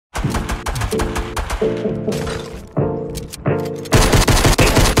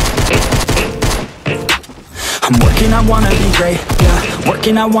I'm working, I wanna be great, yeah.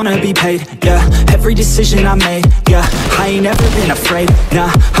 Working, I wanna be paid, yeah. Every decision I made, yeah. I ain't ever been afraid,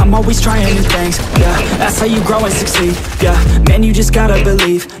 nah. I'm always trying new things, yeah. That's how you grow and succeed, yeah. Man, you just gotta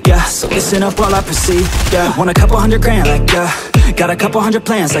believe, yeah. So listen up while I proceed, yeah. Want a couple $100 grand, like, yeah. Got a couple hundred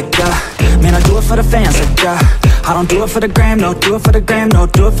plans, like, yeah. Man, I do it for the fans, like, yeah. I don't do it for the gram, no. Do it for the gram, no.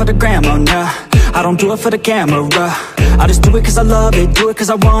 Do it for the gram, oh, nah. I don't do it for the camera, I just do it cause I love it. Do it cause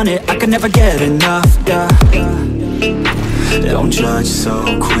I want it, I can never get enough, yeah. Don't judge so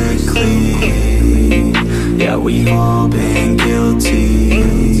quickly, yeah, we've all been guilty,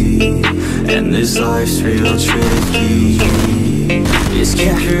 and this life's real tricky. Just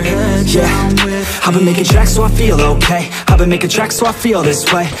keep your head down with me. I've been making tracks so I feel okay. I've been making tracks so I feel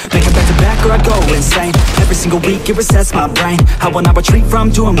this way. Make it back to back or I go insane. Every single week it resets my brain. I will not retreat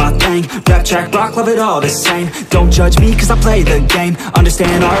from doing my thing. Rap, track, rock, love it all the same. Don't judge me cause I play the game.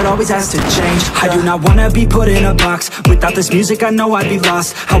 Understand art always has to change. I do not wanna be put in a box. Without this music I know I'd be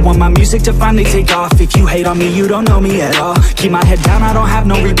lost. I want my music to finally take off. If you hate on me you don't know me at all. Keep my head down, I don't have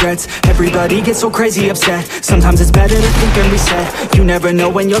no regrets. Everybody gets so crazy upset. Sometimes it's better to think and reset. You never know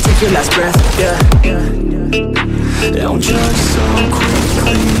when you'll take your last breath, yeah. Don't judge so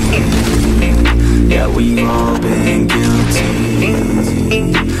quickly, yeah, we've all been guilty,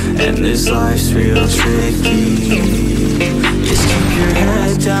 and this life's real tricky. Just keep your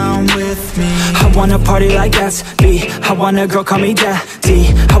head down with me. I wanna party like Gatsby. I want a girl call me daddy.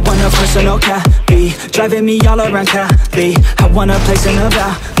 I want a personal cabby, driving me all around Cali. I want a place in the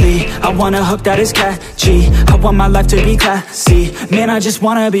valley. I want a hook that is catchy. I want my life to be classy. Man, I just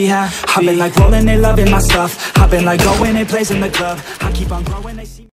wanna be happy. I've been like rolling, they loving my stuff. I've been like going and plays in the club. I keep on growing, they see